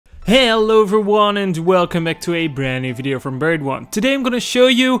Hello everyone and welcome back to a brand new video from BuriedONE. Today I'm gonna show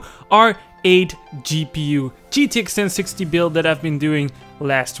you our 8 GPU GTX 1060 build that I've been doing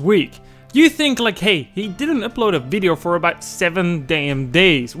last week. You think like, hey, he didn't upload a video for about 7 damn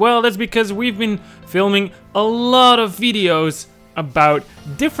days. Well, that's because we've been filming a lot of videos about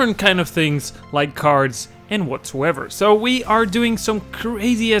different kind of things like cards and whatsoever. So we are doing some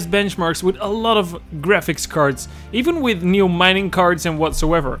crazy ass benchmarks with a lot of graphics cards, even with new mining cards and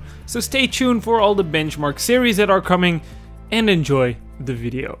whatsoever. So stay tuned for all the benchmark series that are coming and enjoy the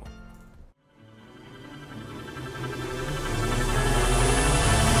video.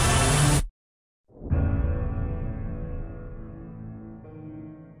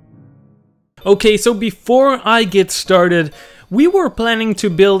 Okay, so before I get started, we were planning to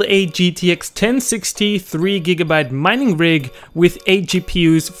build a GTX 1060 3GB mining rig with 8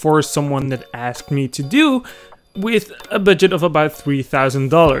 GPUs for someone that asked me to do, with a budget of about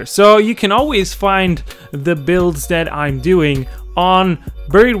 $3,000. So you can always find the builds that I'm doing on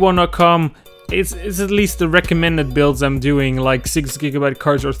BuriedONE.com. It's at least the recommended builds I'm doing, like 6GB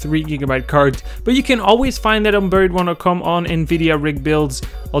cards or 3GB cards, but you can always find that on BuriedONE.com on NVIDIA rig builds.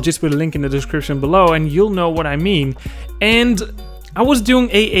 I'll just put a link in the description below and you'll know what I mean. And I was doing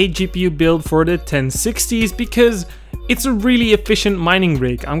a 8 GPU build for the 1060s because it's a really efficient mining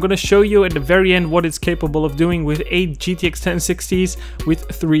rig. I'm gonna show you at the very end what it's capable of doing with 8 GTX 1060s with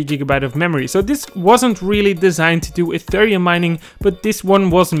 3GB of memory. So this wasn't really designed to do Ethereum mining, but this one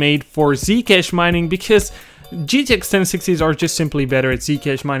was made for Zcash mining because GTX 1060s are just simply better at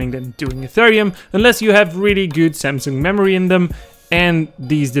Zcash mining than doing Ethereum, unless you have really good Samsung memory in them. And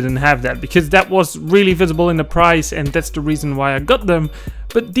these didn't have that because that was really visible in the price, and that's the reason why I got them.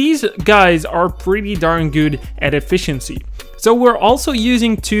 But these guys are pretty darn good at efficiency. So we're also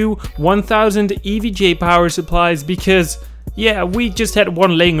using two 1000 EVGA power supplies because, yeah, we just had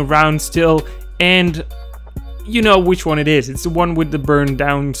one laying around still, and you know which one it is. It's the one with the burned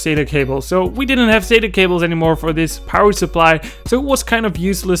down SATA cable. So we didn't have SATA cables anymore for this power supply, so it was kind of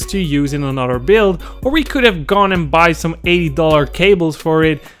useless to use in another build, or we could have gone and buy some $80 cables for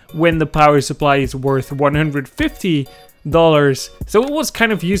it when the power supply is worth $150. So it was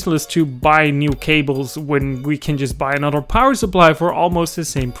kind of useless to buy new cables when we can just buy another power supply for almost the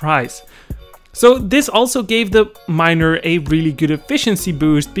same price. So this also gave the miner a really good efficiency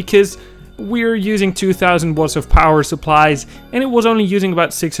boost because we're using 2000 watts of power supplies and it was only using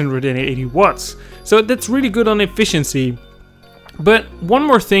about 680 watts. So that's really good on efficiency. But one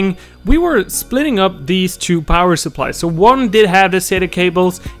more thing, we were splitting up these two power supplies. So one did have the SATA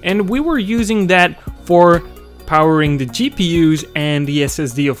cables and we were using that for powering the GPUs and the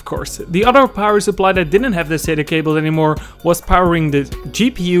SSD, of course. The other power supply that didn't have the SATA cables anymore was powering the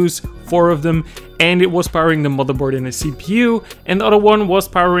GPUs, 4 of them, and it was powering the motherboard and the CPU, and the other one was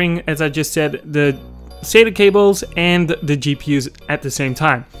powering, as I just said, the SATA cables and the GPUs at the same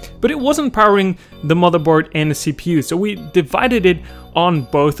time. But it wasn't powering the motherboard and the CPU, so we divided it on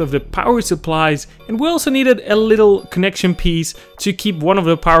both of the power supplies, and we also needed a little connection piece to keep one of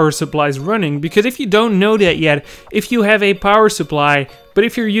the power supplies running, because if you don't know that yet, if you have a power supply, but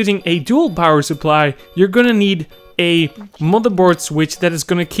if you're using a dual power supply, you're gonna need a motherboard switch that is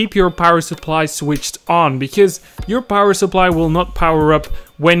going to keep your power supply switched on, because your power supply will not power up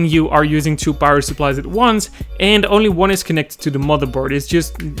when you are using 2 power supplies at once and only one is connected to the motherboard. It's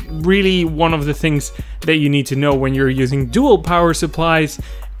just really one of the things that you need to know when you're using dual power supplies.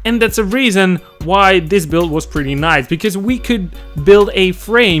 And that's a reason why this build was pretty nice, because we could build a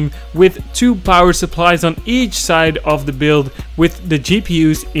frame with 2 power supplies on each side of the build with the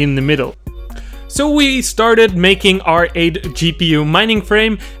GPUs in the middle. So we started making our 8 GPU mining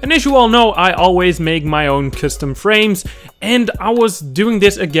frame, and as you all know, I always make my own custom frames, and I was doing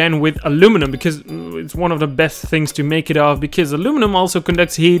this again with aluminum because it's one of the best things to make it of, because aluminum also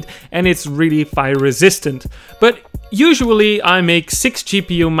conducts heat and it's really fire resistant. But usually I make 6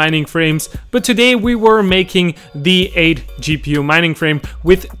 GPU mining frames, but today we were making the 8 GPU mining frame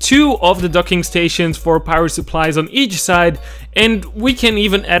with 2 of the docking stations for power supplies on each side, and we can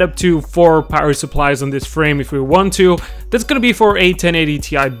even add up to 4 power supplies on this frame if we want to. That's gonna be for a 1080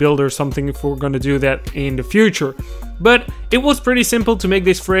 Ti build or something if we're gonna do that in the future. But it was pretty simple to make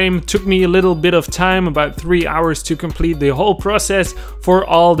this frame. Took me a little bit of time, about 3 hours to complete the whole process for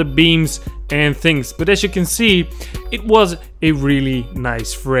all the beams and things. But as you can see, it was a really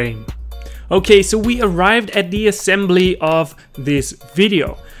nice frame. Okay, so we arrived at the assembly of this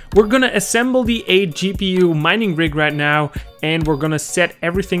video. We're gonna assemble the 8 GPU mining rig right now, and we're gonna set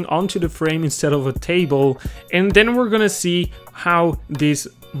everything onto the frame instead of a table, and then we're gonna see how this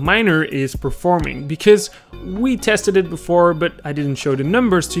miner is performing, because we tested it before, but I didn't show the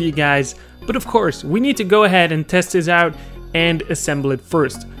numbers to you guys. But of course, we need to go ahead and test this out and assemble it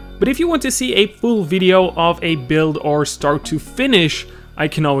first. But if you want to see a full video of a build or start to finish, I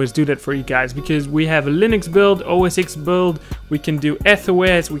can always do that for you guys, because we have a Linux build, OS X build, we can do ETH,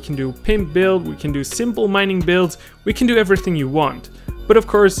 we can do pimp build, we can do simple mining builds, we can do everything you want. But of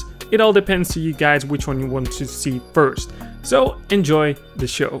course, it all depends to you guys which one you want to see first. So enjoy the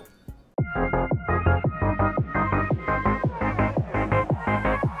show.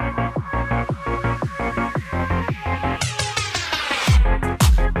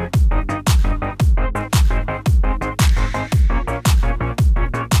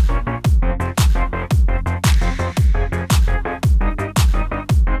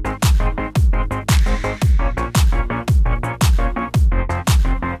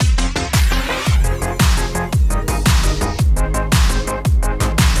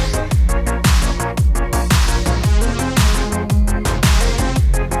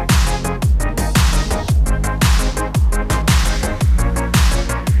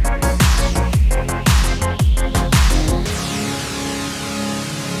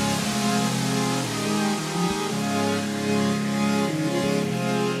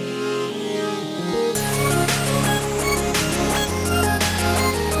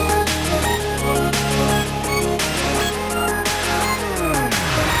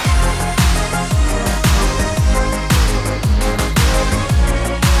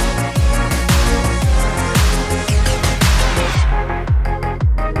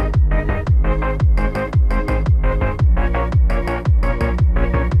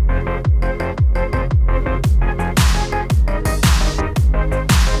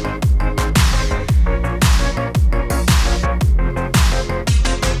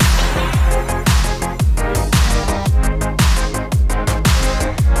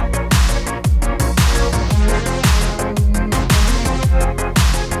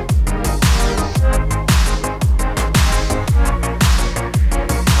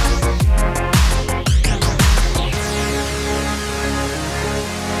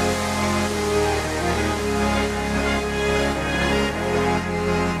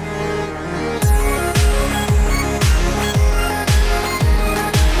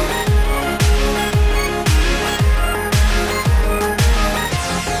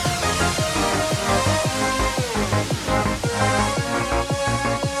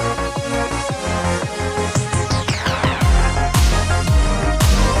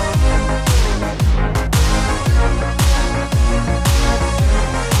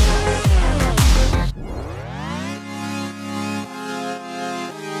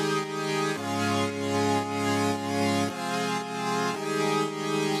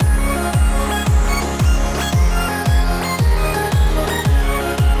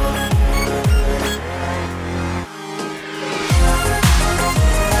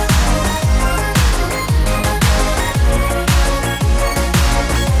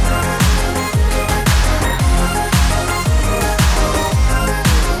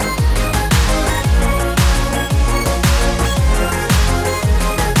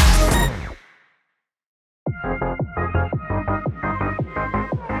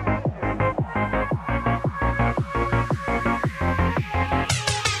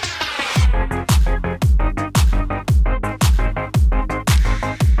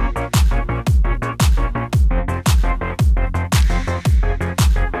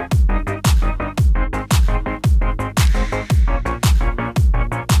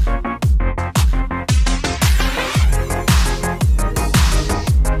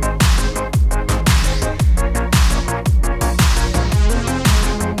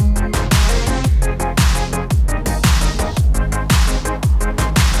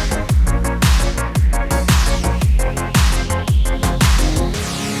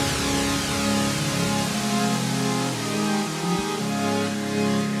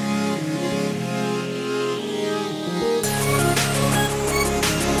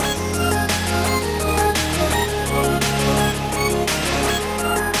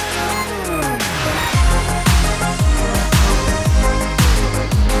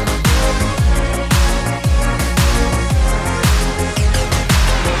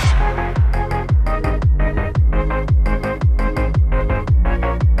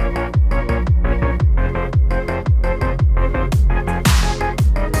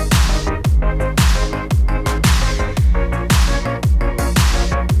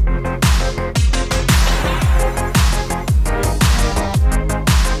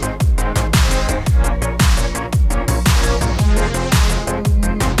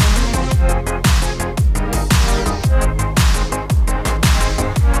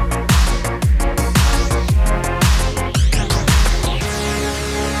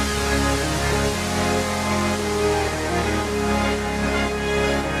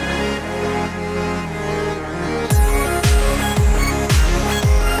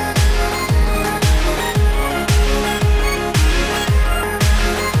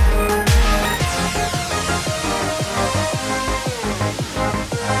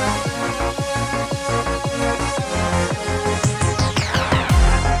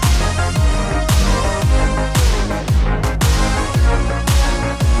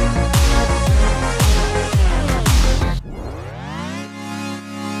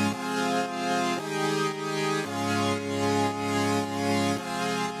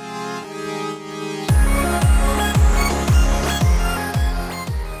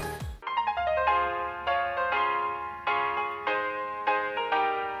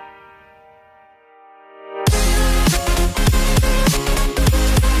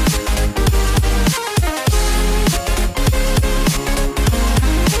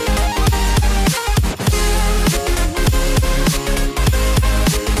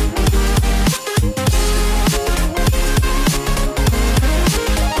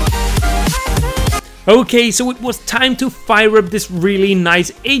 Okay, so it was time to fire up this really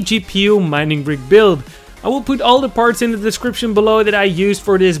nice 8 GPU mining rig build. I will put all the parts in the description below that I used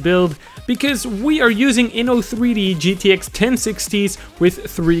for this build, because we are using Inno3D GTX 1060s with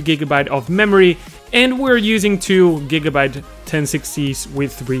 3GB of memory, and we're using 2GB 1060s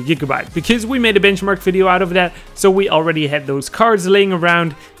with 3GB, because we made a benchmark video out of that, so we already had those cards laying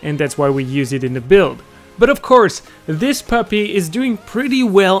around, and that's why we use it in the build. But of course, this puppy is doing pretty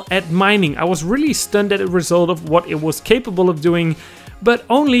well at mining. I was really stunned at the result of what it was capable of doing, but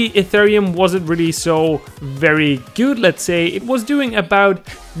only Ethereum wasn't really so very good, let's say. It was doing about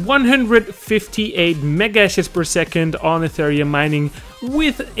 158 megahashes per second on Ethereum mining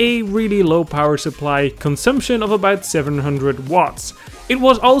with a really low power supply consumption of about 700 watts. It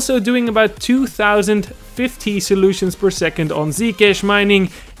was also doing about 2050 solutions per second on Zcash mining,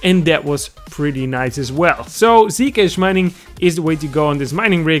 and that was pretty nice as well. So Zcash mining is the way to go on this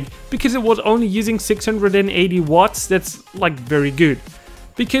mining rig, because it was only using 680 watts. That's like very good.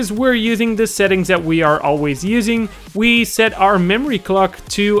 Because we're using the settings that we are always using, we set our memory clock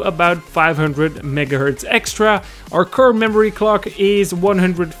to about 500 megahertz extra, our core memory clock is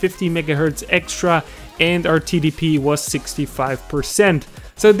 150 megahertz extra, and our TDP was 65%.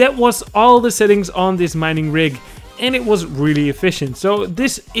 So that was all the settings on this mining rig, and it was really efficient. So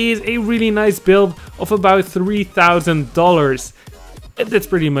this is a really nice build of about $3,000. That's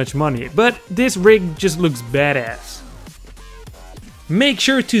pretty much money, but this rig just looks badass. Make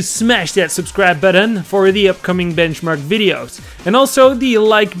sure to smash that subscribe button for the upcoming benchmark videos, and also the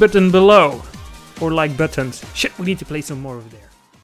like button below. Or like buttons. Shit, we need to play some more over there.